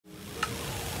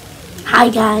Hi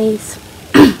guys.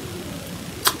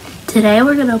 Today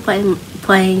we're gonna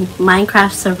playing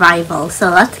Minecraft Survival. So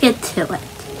let's get to it.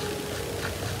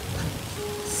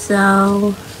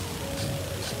 So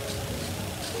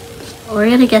we're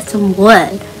gonna get some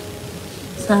wood.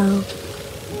 So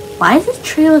why does this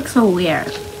tree look so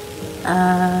weird?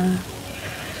 I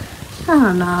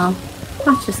don't know.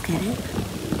 Let's just get it.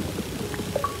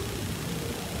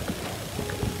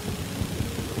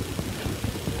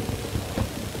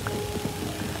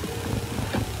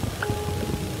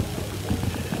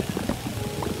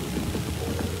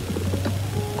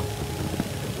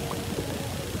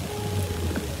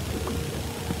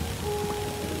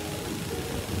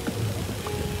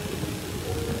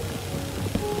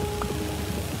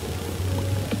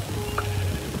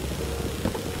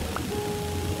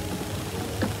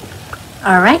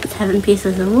 Alright, 7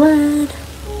 pieces of wood.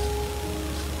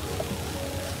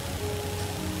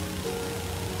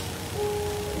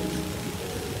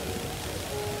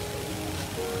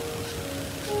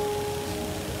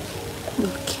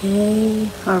 Okay,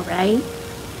 alright.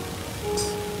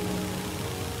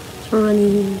 So we're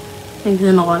running things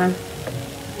in order.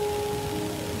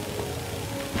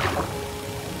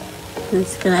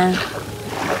 Just gonna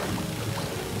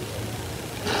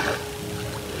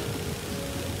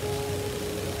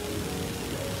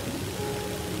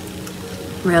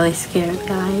really scared,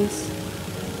 guys.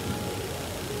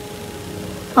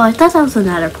 Oh, I thought that was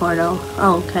another portal.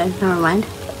 Oh, okay, never mind.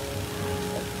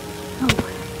 Oh.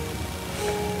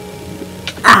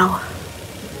 Ow.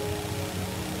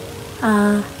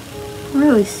 I'm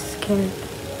really scared.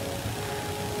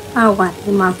 I don't want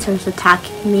any monsters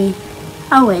attacking me.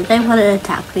 Oh wait, they want to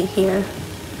attack me here.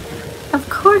 Of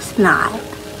course not.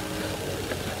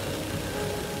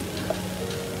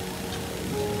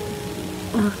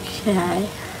 Okay.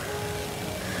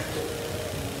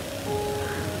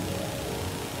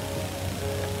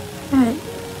 Alright.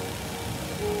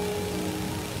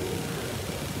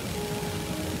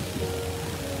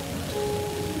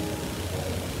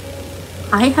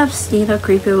 I have seen a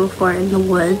creeper before in the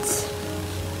woods,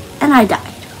 and I died.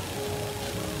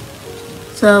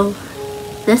 So,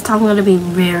 this time I'm going to be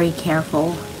very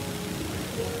careful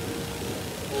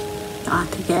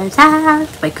not to get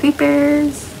attacked by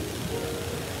creepers.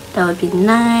 That would be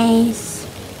nice.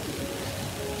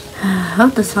 I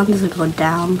hope the sun doesn't go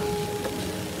down.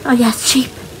 Oh yes,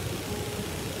 sheep!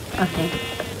 Okay.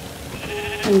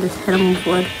 And just hit him with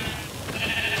wood.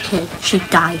 Okay, sheep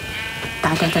die.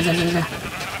 Die, die, die, die, die, die.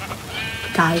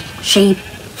 Die. Sheep,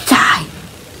 die!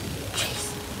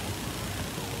 Jeez.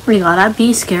 Oh my god, that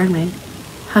bee scared me.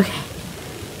 Okay.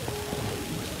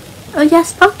 Oh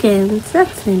yes, pumpkins. That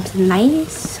seems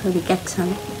nice. So we get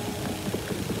some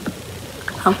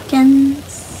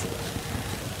pumpkins.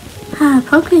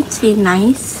 Pumpkins seem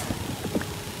nice.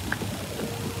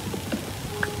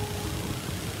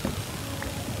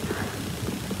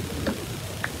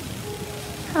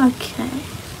 Okay.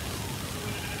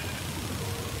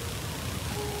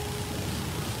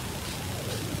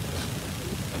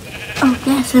 Oh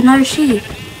yes, another sheep.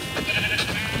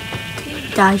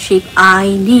 Die sheep, I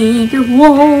need your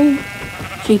wool.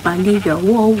 Sheep, I need your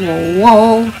wool, wool,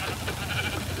 wool.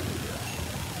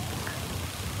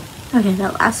 Okay,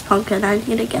 the last pumpkin, I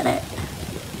need to get it.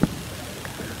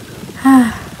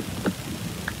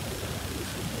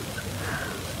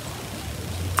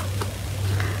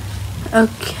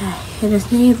 Okay, I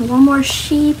just need one more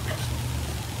sheep,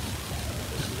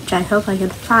 which I hope I can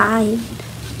find.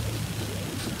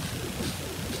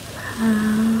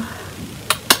 I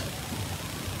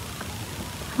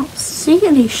don't see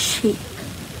any sheep.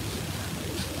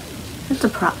 That's a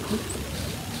problem.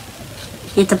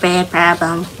 It's a bad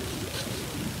problem.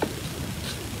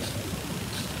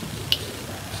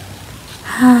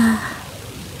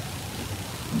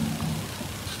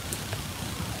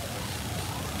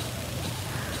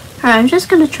 Alright, I'm just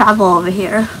gonna travel over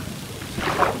here,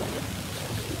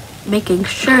 making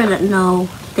sure that no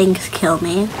things kill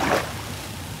me.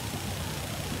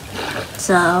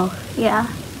 So, yeah.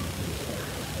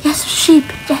 Yes, sheep!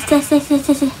 Yes, yes, yes, yes,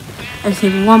 yes, yes. I just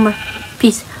need one more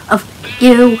piece of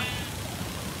you.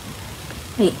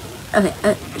 Wait, okay,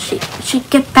 sheep,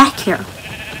 get back here.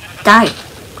 Die.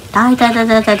 Die, die, die,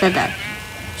 die, die, die, die.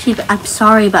 Sheep, I'm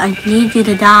sorry, but I need you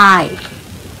to die.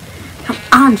 Come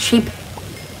on, sheep.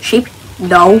 Sheep,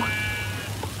 no.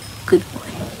 Good boy.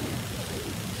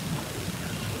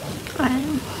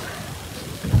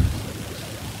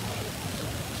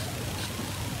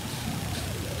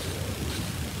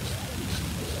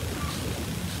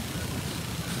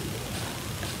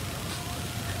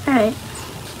 Alright.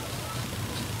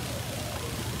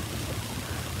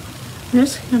 I'm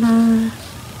just gonna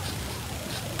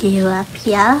you up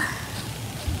here.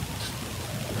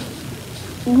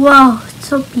 Whoa, it's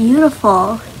so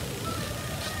beautiful.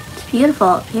 It's beautiful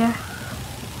up here.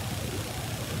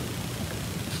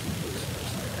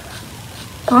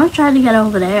 I want to try to get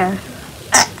over there.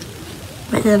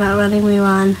 But they're not letting me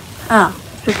run. Oh,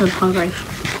 it's because I'm hungry.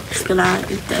 Just gonna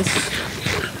eat this.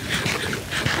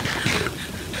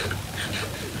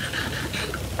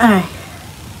 Alright.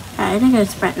 I think I can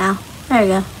sprint now. There we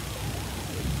go.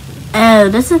 Oh,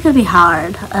 this is gonna be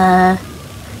hard. Let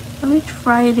me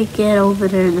try to get over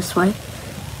there this way.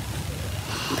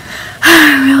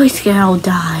 I'm really scared I'll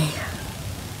die.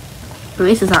 At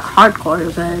least it's not hardcore,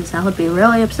 because I would be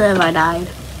really upset if I died.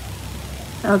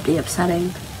 That would be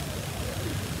upsetting.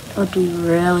 That would be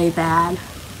really bad.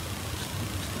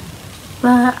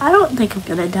 But I don't think I'm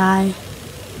gonna die.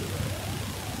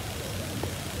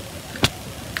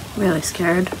 Really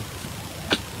scared.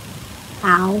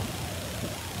 Ow.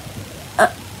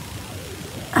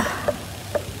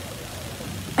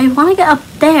 I want to get up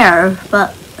there,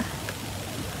 but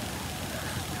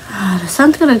the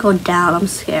sun's gonna go down. I'm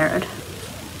scared.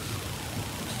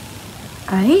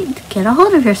 Alright, get a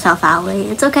hold of yourself, Owly.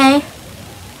 It's okay.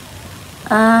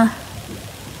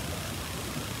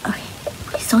 Okay,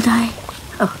 please don't die.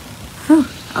 Oh, whew.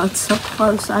 Oh, it's so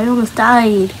close. I almost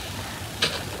died.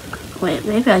 Wait,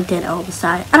 maybe I did almost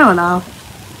die. I don't know.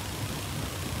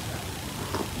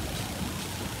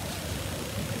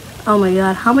 Oh my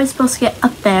god, how am I supposed to get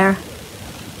up there?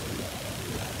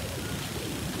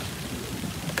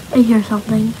 I hear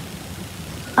something.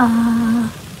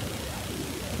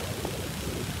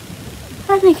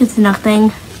 I think it's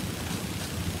nothing.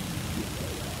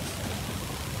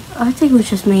 I think it was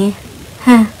just me.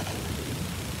 Huh.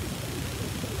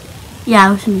 Yeah,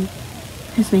 it was me.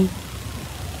 It's me.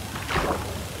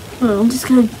 Oh, I'm just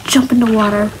gonna jump in the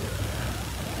water.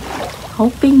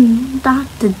 Hoping not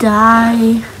to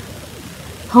die.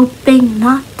 Hoping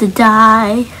not to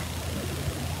die.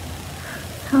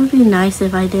 That would be nice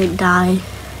if I didn't die.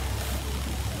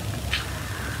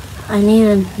 I need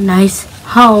a nice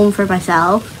home for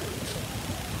myself.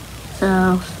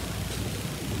 So,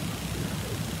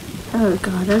 oh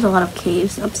god, there's a lot of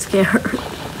caves. I'm scared.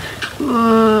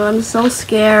 I'm so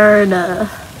scared.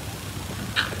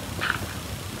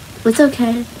 It's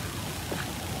okay.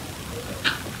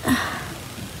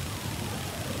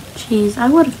 Jeez, I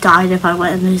would have died if I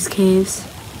went in these caves.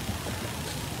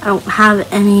 I don't have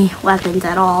any weapons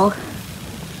at all.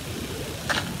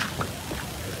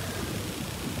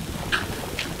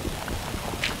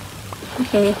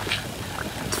 Okay,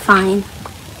 it's fine.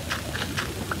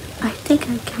 I think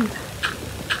I can.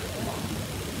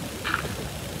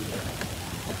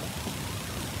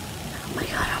 Oh my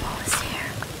god, I'm almost here.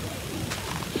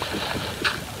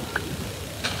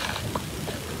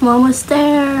 I'm almost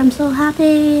there. I'm so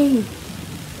happy.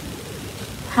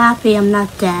 Happy I'm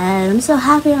not dead. I'm so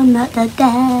happy I'm not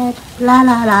dead. La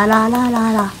la la la la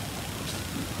la la.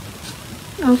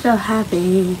 I'm so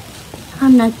happy.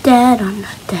 I'm not dead. I'm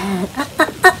not dead.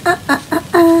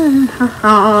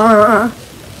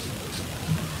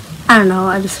 I don't know.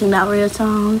 I just sing that weird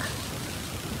song.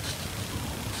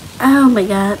 Oh my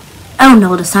god. Oh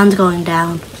no, the sun's going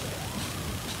down.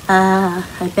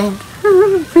 I bet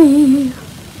hurry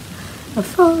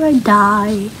before I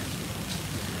die.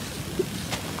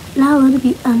 That would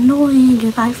be annoying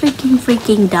if I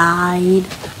freaking died.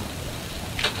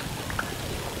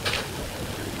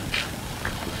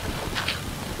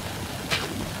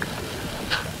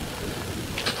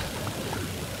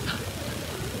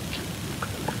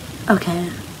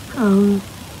 Okay, I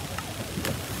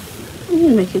need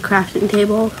to make a crafting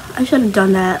table. I should have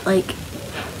done that like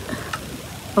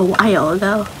a while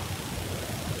ago.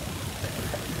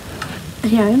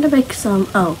 Here, I'm gonna make some.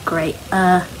 Oh, great.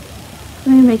 Let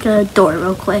me make a door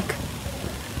real quick.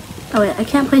 Oh wait, I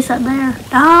can't place that there.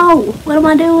 No! What am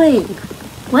I doing?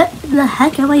 What the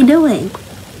heck am I doing?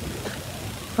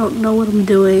 I don't know what I'm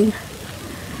doing.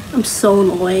 I'm so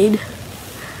annoyed.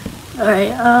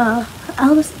 Alright,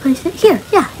 I'll just place it here.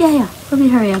 Yeah. Let me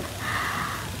hurry up.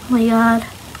 Oh my god.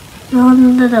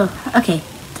 No. Okay,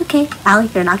 it's okay. Ally,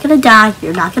 you're not gonna die.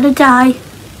 You're not gonna die.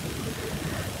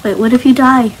 Wait, what if you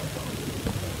die?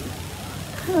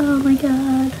 Oh my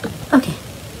god.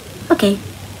 Okay.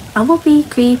 I won't be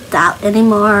creeped out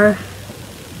anymore.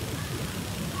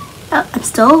 Oh, I'm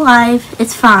still alive.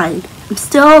 It's fine. I'm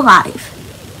still alive.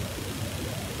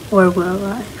 Or will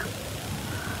I?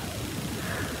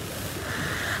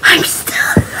 I'm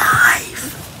still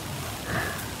alive.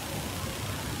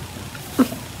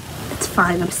 Okay. It's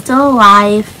fine. I'm still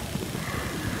alive.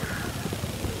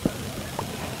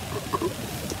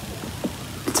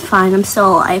 It's fine. I'm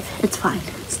still alive. It's fine.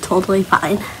 It's totally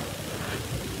fine.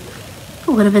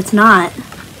 What if it's not?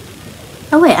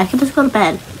 Oh wait, I can just go to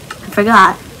bed. I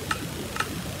forgot.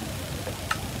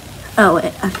 Oh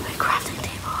wait, I need my crafting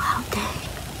table. How dang.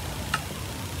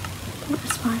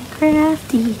 Where's my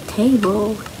crafty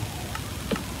table?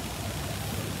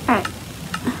 Alright.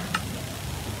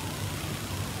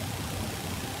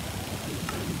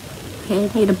 Okay,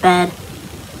 I need a bed.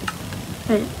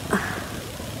 Wait.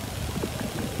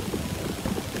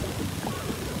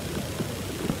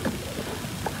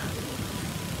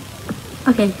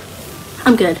 Okay,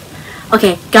 I'm good.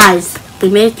 Okay, guys, we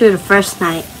made it through the first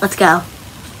night. Let's go.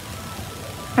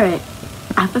 Alright,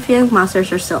 I have a feeling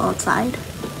monsters are still outside.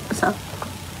 So,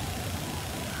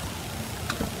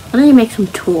 I need to make some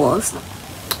tools.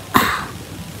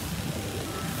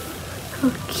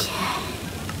 Okay.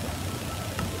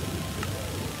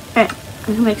 Alright,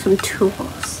 I'm gonna make some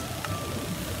tools.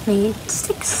 I need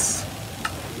sticks.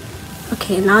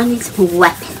 Okay, now I need some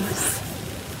weapons.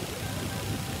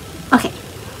 Okay.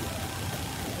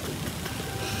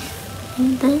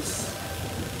 And this.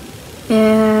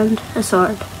 And a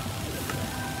sword.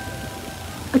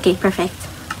 Okay, perfect.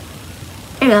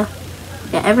 There you go.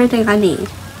 Got everything I need.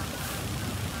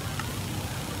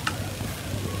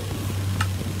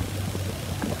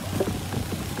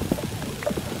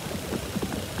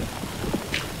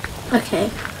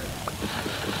 Okay.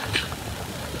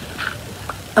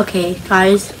 Okay,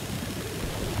 guys.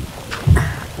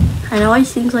 I know it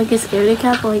seems like a scaredy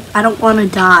cat, but like, I don't want to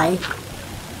die.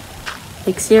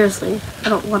 Like, seriously, I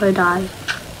don't want to die.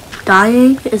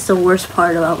 Dying is the worst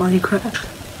part about Minecraft.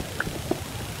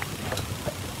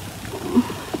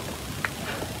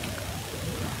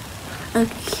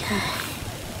 Okay.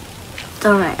 It's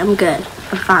alright, I'm good.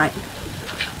 I'm fine.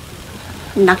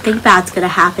 Nothing bad's gonna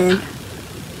happen.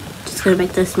 Just gonna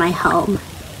make this my home.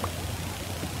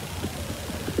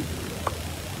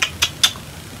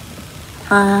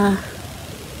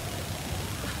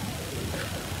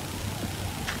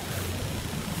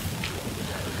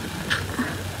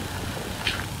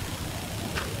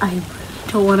 I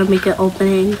don't want to make an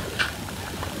opening.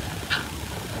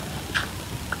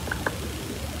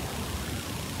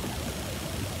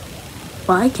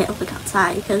 Well, I can't look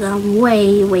outside because I'm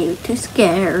way too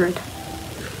scared.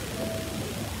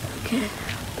 Okay.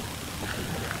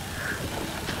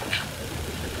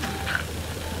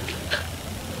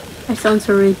 I sound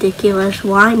so ridiculous.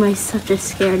 Why am I such a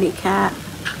scaredy cat?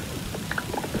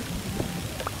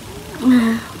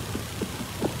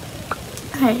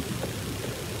 Alright.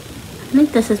 I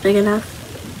think this is big enough.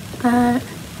 But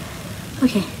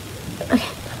okay. Okay.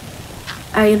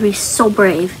 I'm gonna be so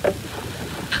brave.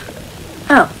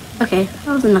 Oh, okay.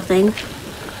 That was nothing.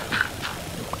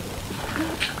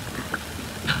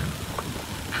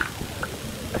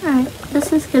 Alright,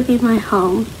 this is gonna be my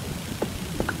home.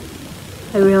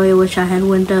 I really wish I had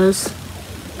windows,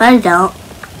 but I don't.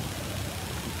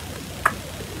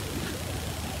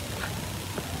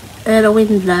 Little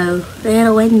window,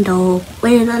 little.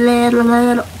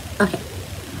 Okay.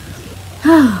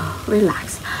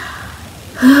 Relax.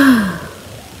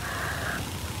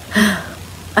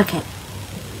 Okay.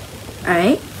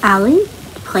 Alright, Allie,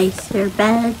 place your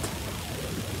bed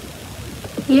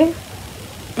here.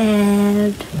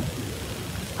 And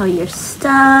all your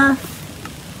stuff.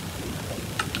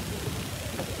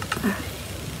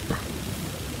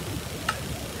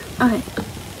 Alright.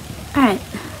 Alright.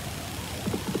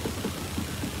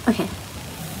 Okay.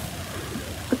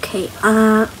 Okay,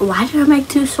 why did I make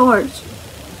 2 swords?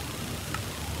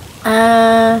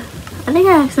 I think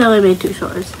I accidentally made 2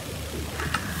 swords.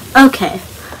 Okay.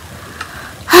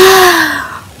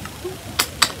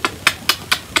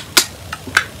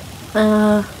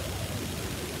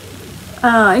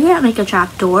 I can't make a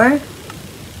trapdoor.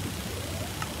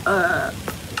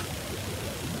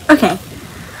 Okay.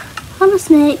 I'm a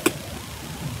snake.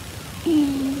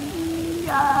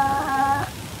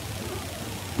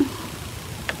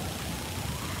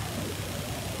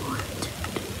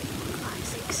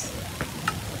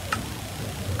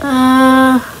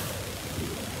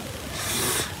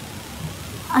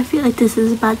 I feel like this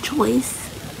is a bad choice.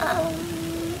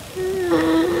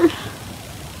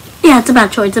 Yeah, it's a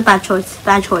bad choice.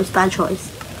 Bad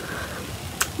choice.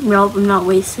 No, I'm not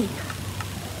wasting.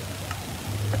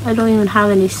 I don't even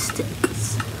have any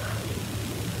sticks.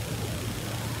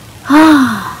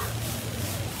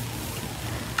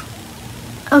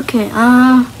 Okay,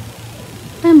 I'm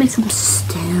gonna make some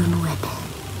stone weapons.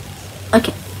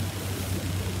 Okay.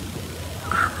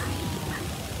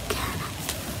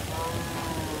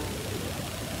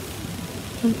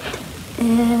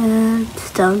 And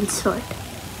stone sword.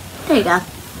 There you go.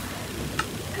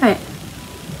 Alright.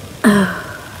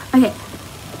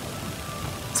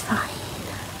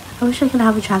 I wish I could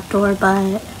have a trapdoor,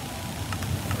 but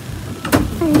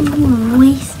I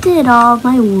wasted all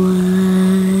my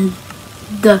wood.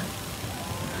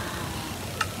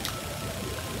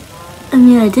 I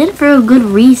mean, I did it for a good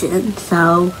reason,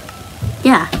 so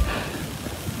yeah.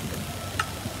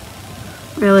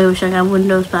 Really wish I had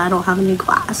windows, but I don't have any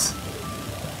glass.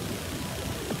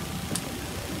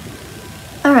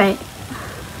 Alright.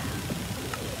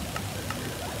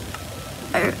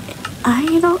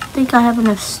 I don't think I have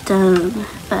enough stone,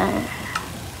 but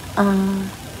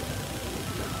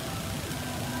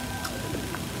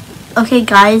okay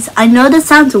guys, I know this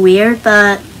sounds weird,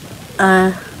 but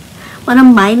when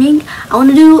I'm mining,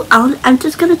 I'm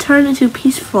just gonna turn into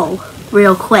peaceful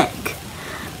real quick.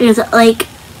 Because like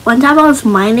one time I was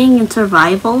mining in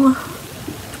survival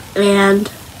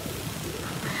and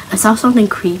I saw something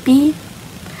creepy.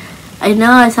 I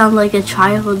know I sound like a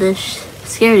childish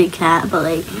scaredy cat, but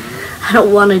like I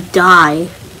don't want to die.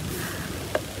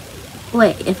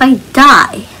 Wait, if I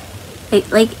die,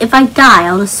 if I die,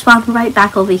 I'll just spawn right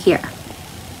back over here.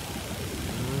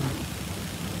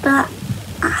 But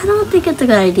I don't think it's a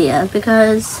good idea,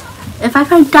 because if I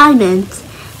find diamonds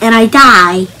and I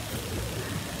die,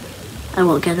 I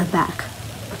won't get them back.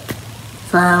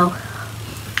 So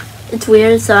it's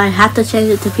weird, so I have to change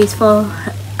it to peaceful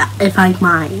if I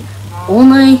mine.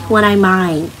 Only when I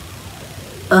mine.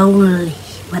 Only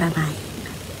when I mine.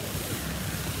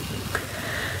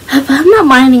 But I'm not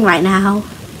mining right now.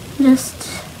 I'm just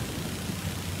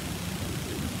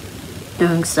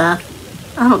doing stuff.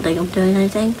 I don't think I'm doing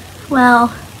anything.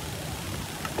 Well,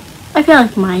 I feel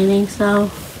like mining,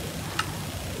 so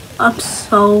I'm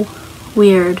so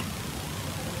weird.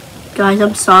 Guys,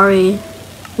 I'm sorry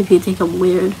if you think I'm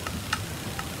weird.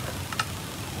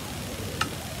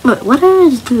 Wait, what did I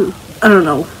just do? I don't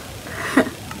know.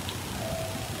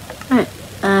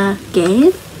 Alright,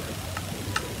 game?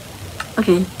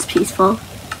 Okay, it's peaceful.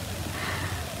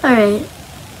 Alright.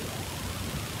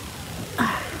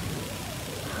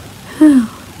 Whew.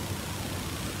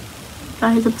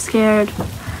 Guys, I'm scared.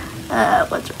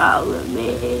 What's wrong with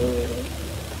me?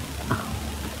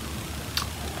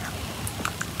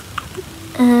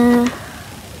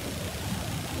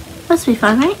 Must be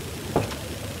fun, right?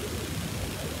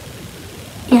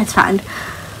 Yeah, it's fine.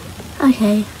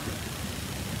 Okay.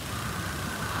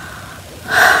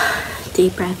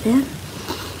 Deep breath in.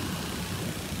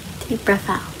 Deep breath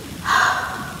out.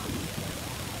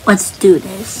 Let's do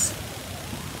this.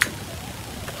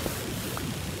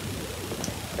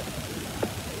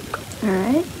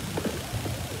 Alright.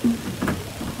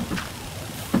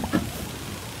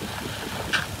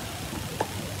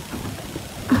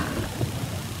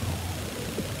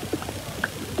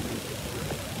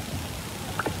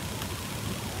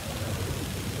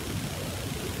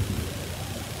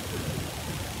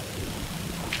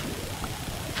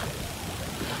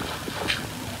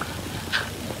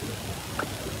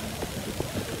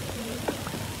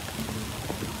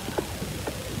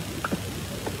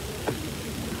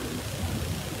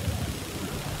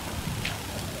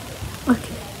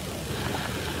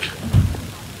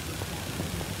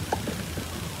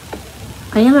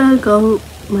 Okay. I'm gonna go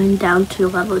mine down to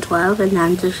level 12 and then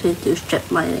I'm just gonna do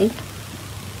strip mining.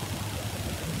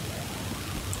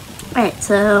 Alright,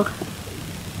 so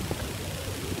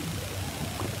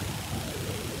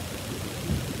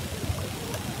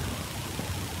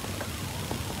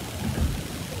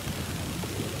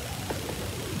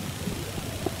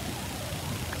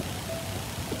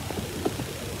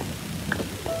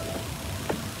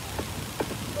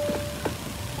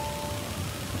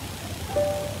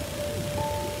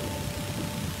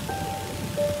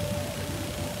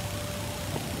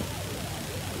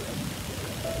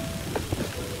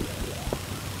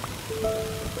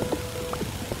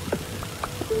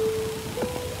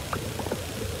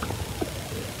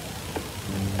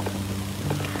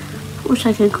wish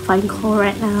I could find coal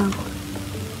right now.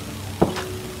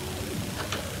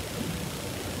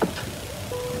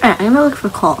 Alright, I'm gonna look for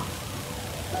coal.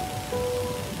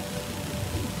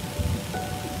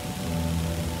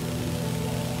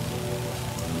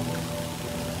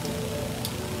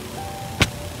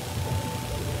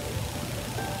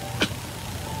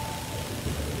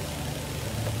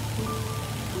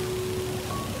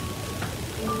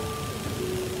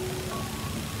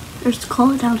 There's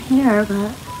coal down here,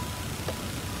 but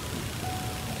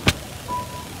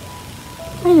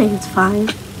I think it's fine.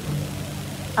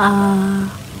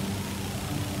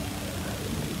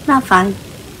 Not fine.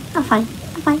 Not fine.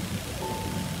 Not fine.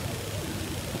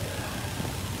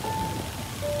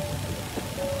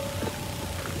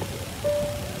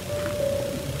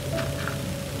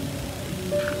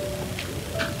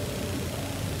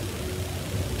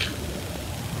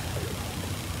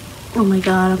 Oh my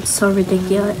god, I'm so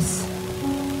ridiculous.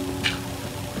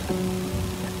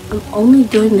 I'm only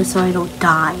doing this so I don't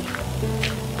die.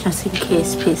 Just in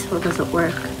case peaceful doesn't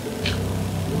work.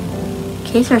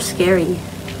 Caves are scary.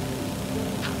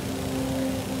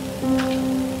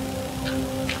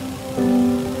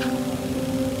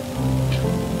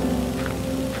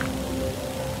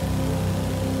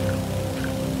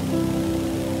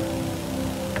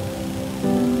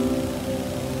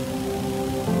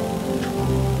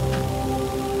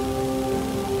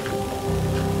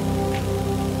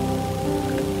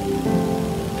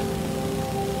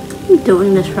 I'm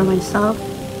doing this for myself.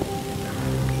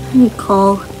 I need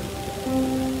coal.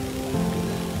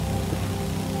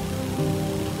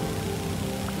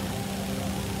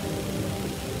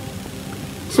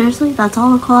 Seriously? That's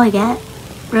all the coal I get?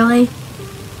 Really?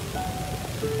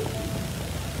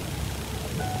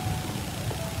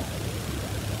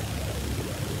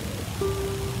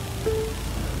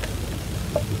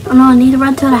 Oh no, I need to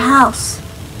run to the house.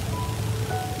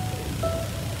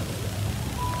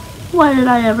 Why did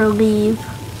I ever leave?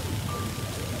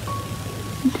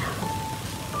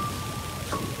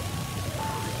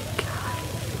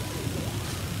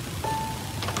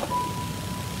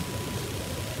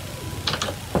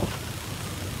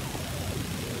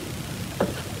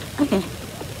 Okay.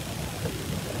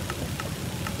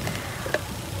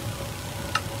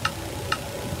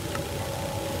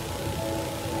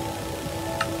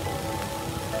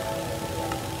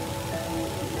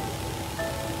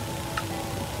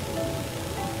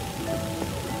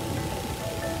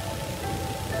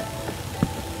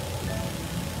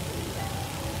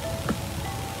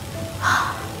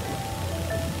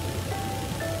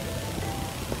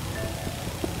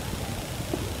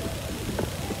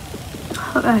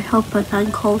 I hope I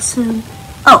find coal soon.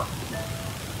 Oh!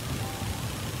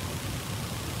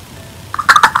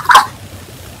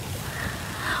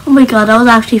 Oh my god, that was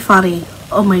actually funny.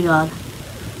 Oh my god.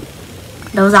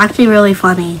 That was actually really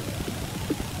funny.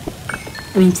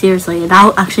 I mean, seriously,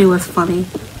 that actually was funny.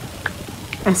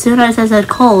 As soon as I said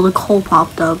coal, the coal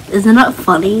popped up. Isn't that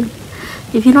funny?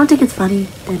 If you don't think it's funny,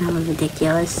 then I'm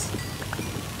ridiculous.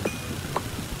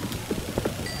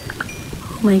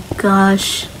 Oh my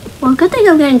gosh. Well, good thing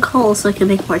I'm getting coal so I can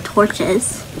make more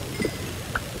torches.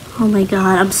 Oh my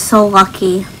god, I'm so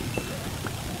lucky.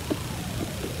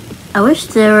 I wish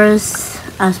there was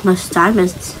as much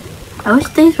diamonds. I wish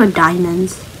these were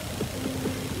diamonds.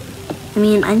 I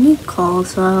mean, I need coal,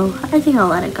 so I think I'll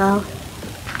let it go.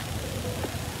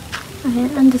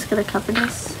 Okay, I'm just gonna cover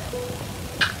this.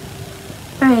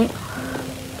 Alright.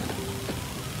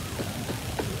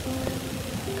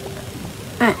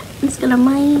 Alright, I'm just gonna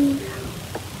mine.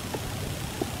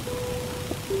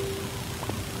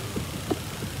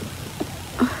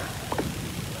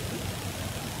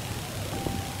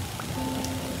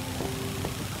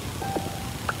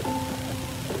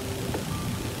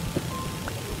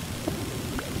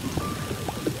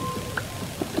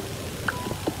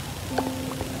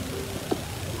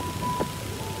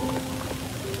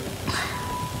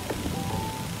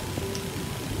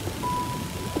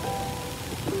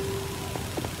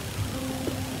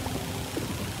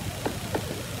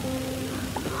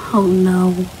 Oh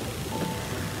no.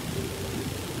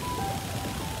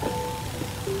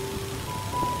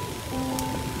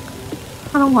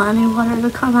 I don't want any water to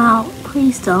come out.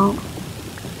 Please don't.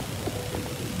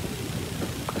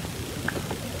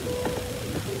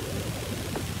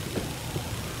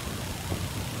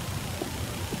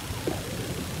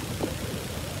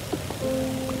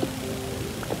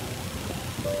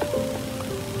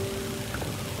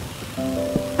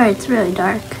 Alright, it's really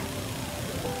dark.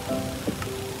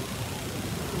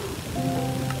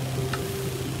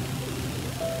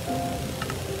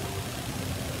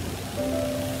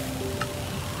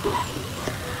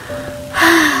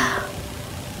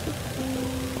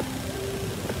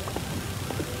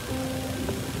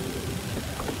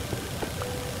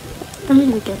 I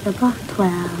need to get the block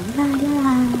 12. La la.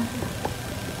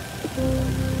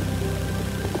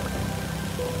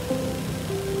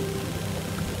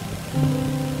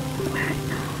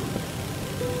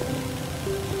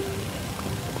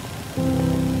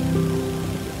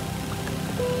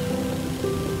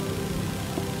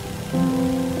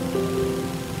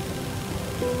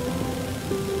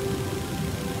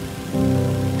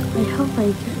 I hope I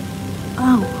get.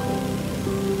 Oh.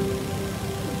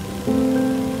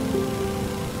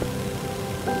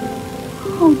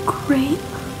 Oh, great.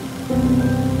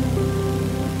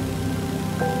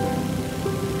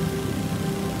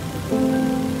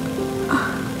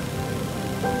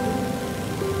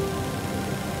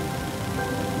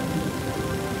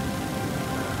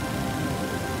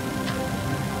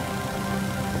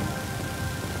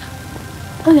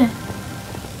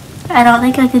 I don't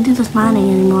think I can do this mining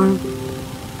anymore.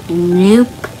 Nope.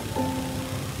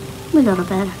 Let me go to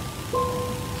bed.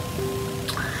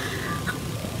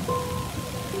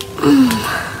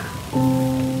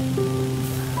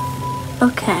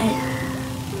 Okay.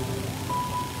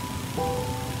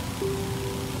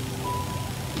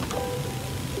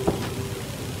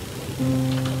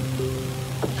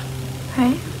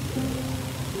 Right.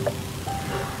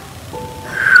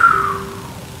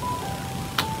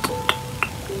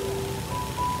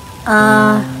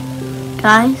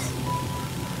 Guys,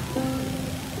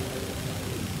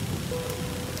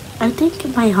 I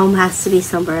think my home has to be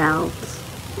somewhere else.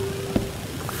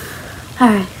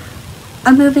 Alright,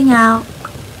 I'm moving out.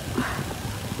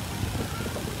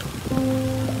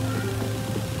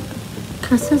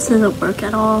 Cause this doesn't work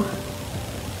at all.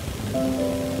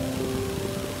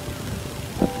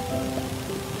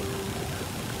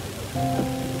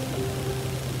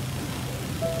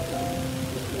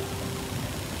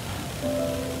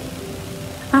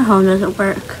 My home doesn't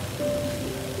work.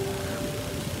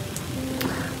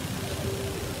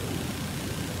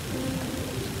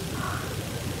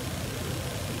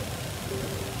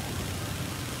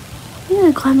 I'm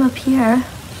gonna climb up here.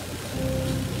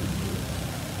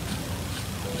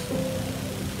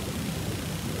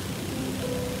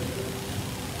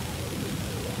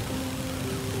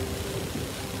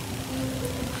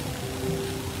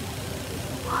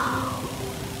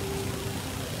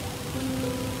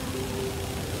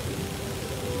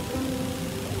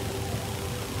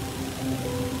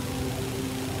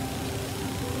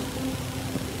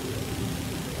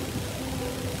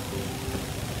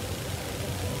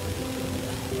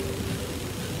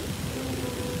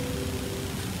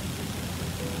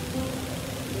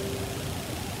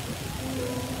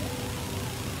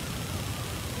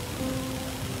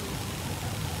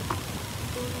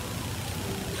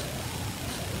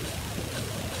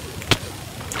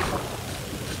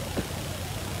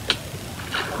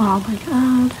 Oh my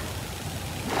god.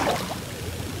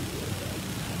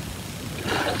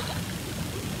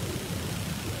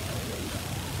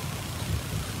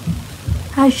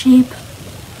 Hi, sheep.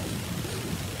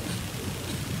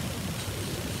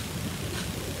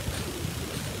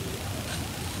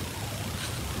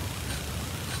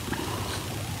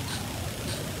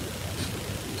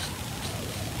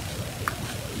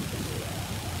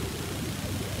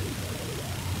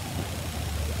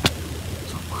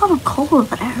 A lot of coal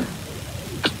over there.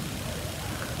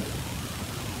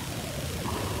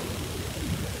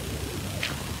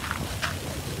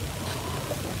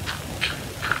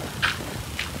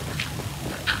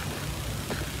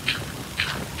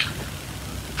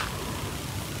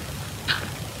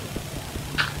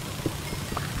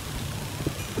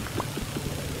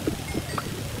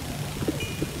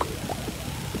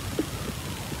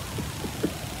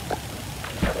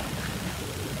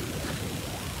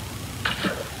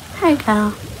 There you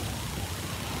go.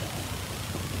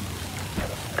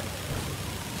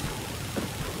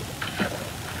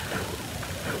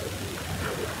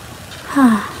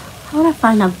 I want to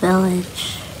find a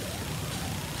village.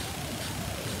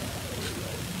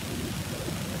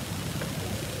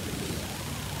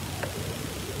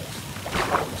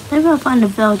 Maybe I'll find a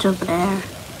village over there.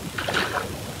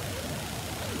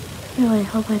 Really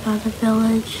hope I find a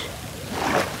village.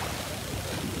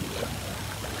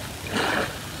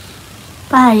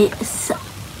 But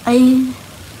I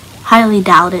highly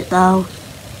doubt it though.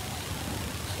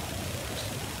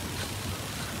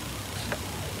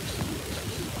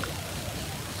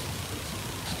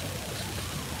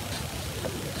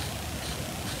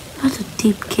 That's a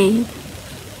deep cave.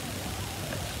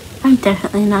 I'm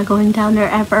definitely not going down there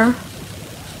ever.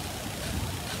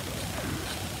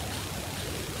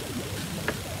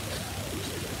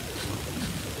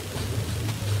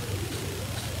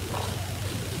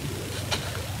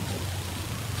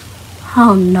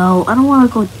 Oh no, I don't want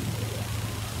to go.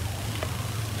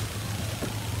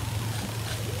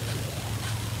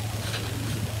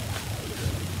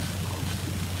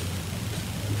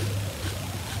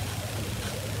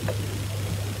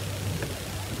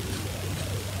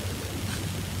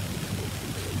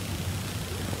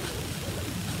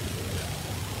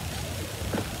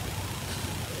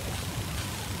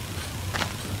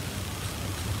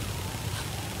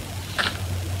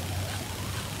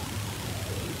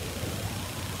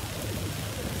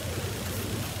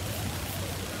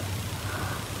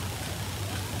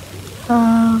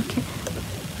 Okay.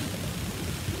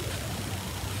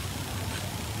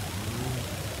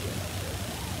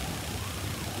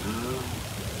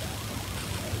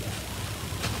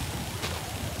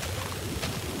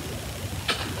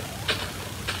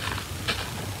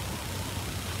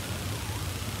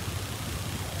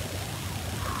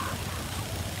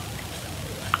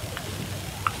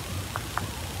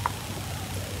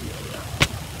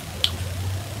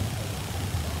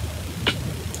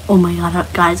 Oh my god,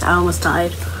 guys, I almost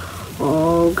died.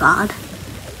 Oh god.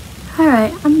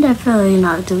 Alright, I'm definitely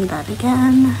not doing that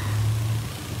again.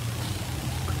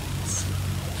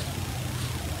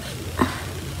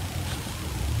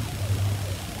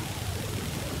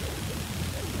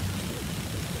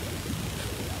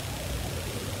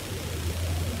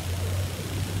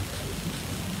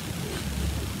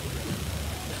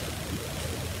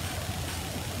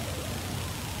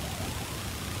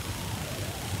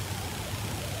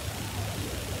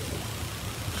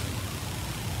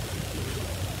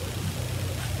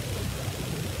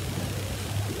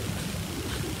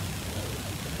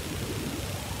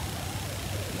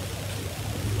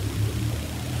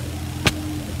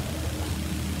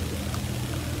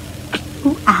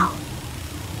 Ooh, ow.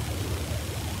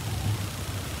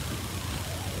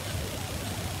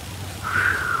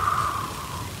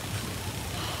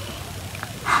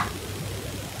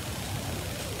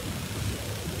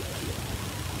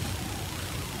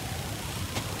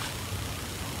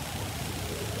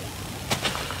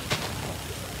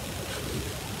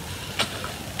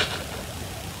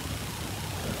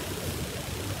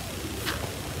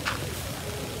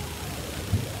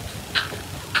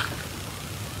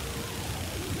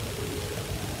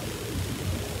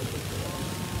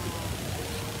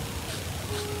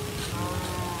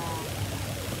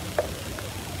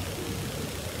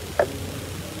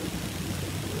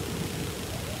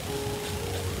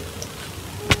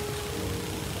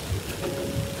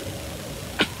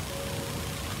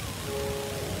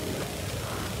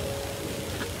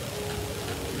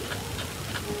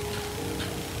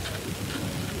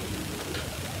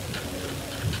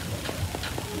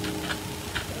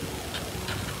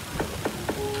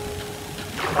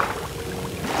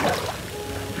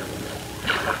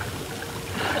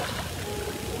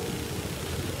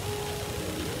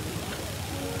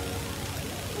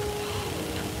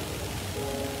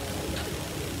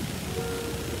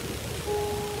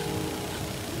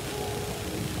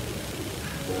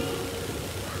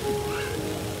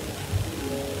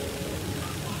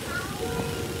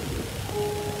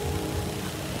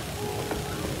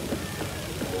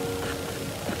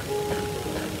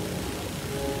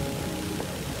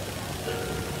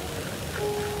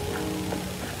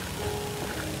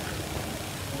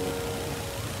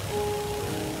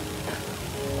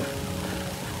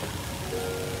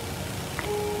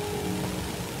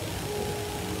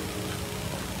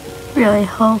 Really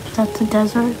hope that's a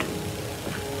desert.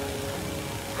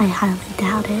 I highly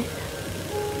doubt it.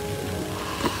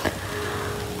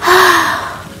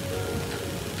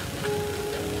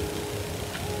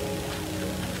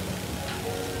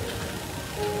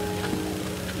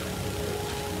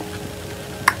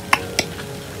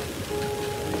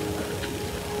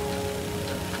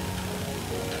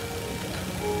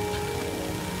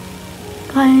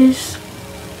 Guys,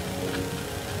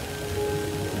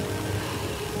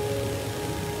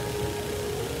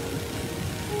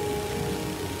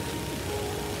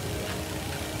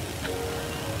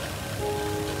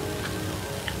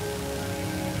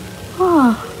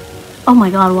 oh my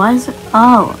god, why is it?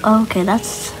 Oh, okay,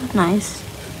 that's nice,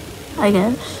 I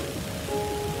guess.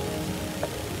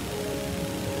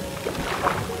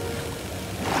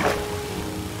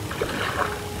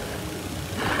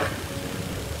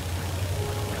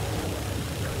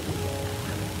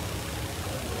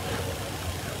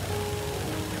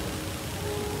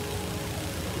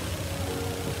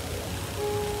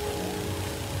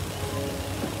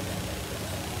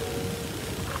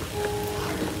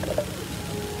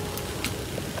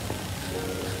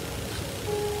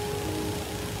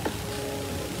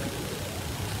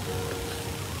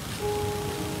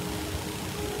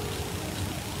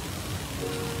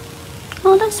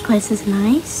 Oh, this place is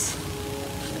nice.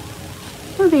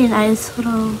 It would be a nice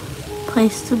little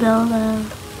place to build a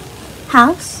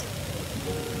house.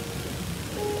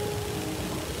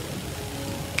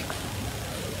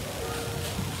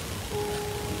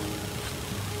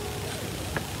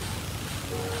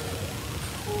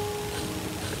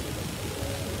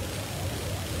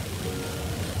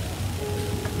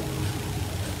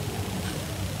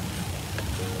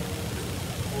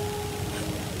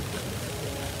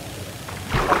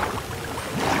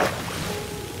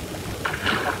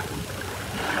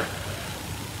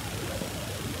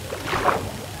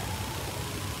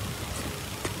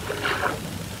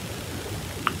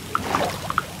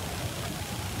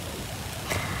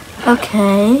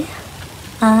 Okay.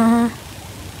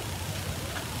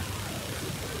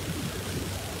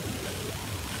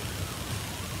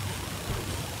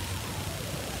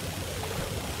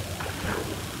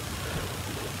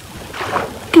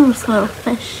 Give us a little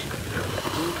fish.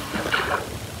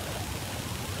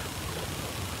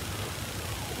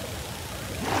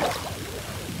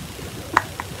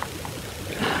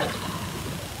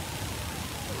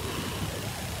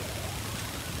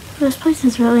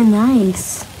 This is really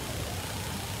nice.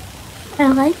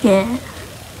 I like it.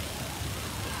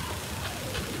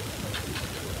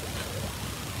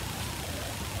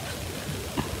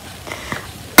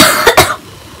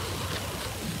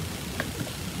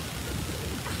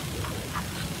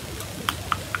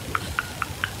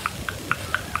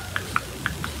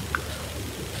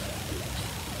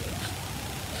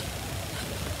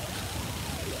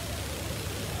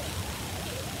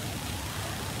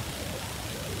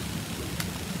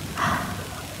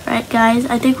 Alright guys,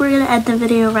 I think we're gonna end the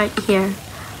video right here.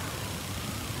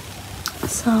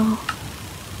 So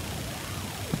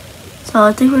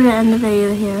I think we're gonna end the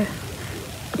video here.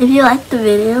 If you liked the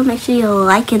video, make sure you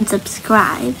like and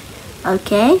subscribe.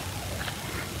 Okay?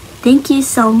 Thank you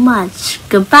so much.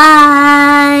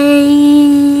 Goodbye!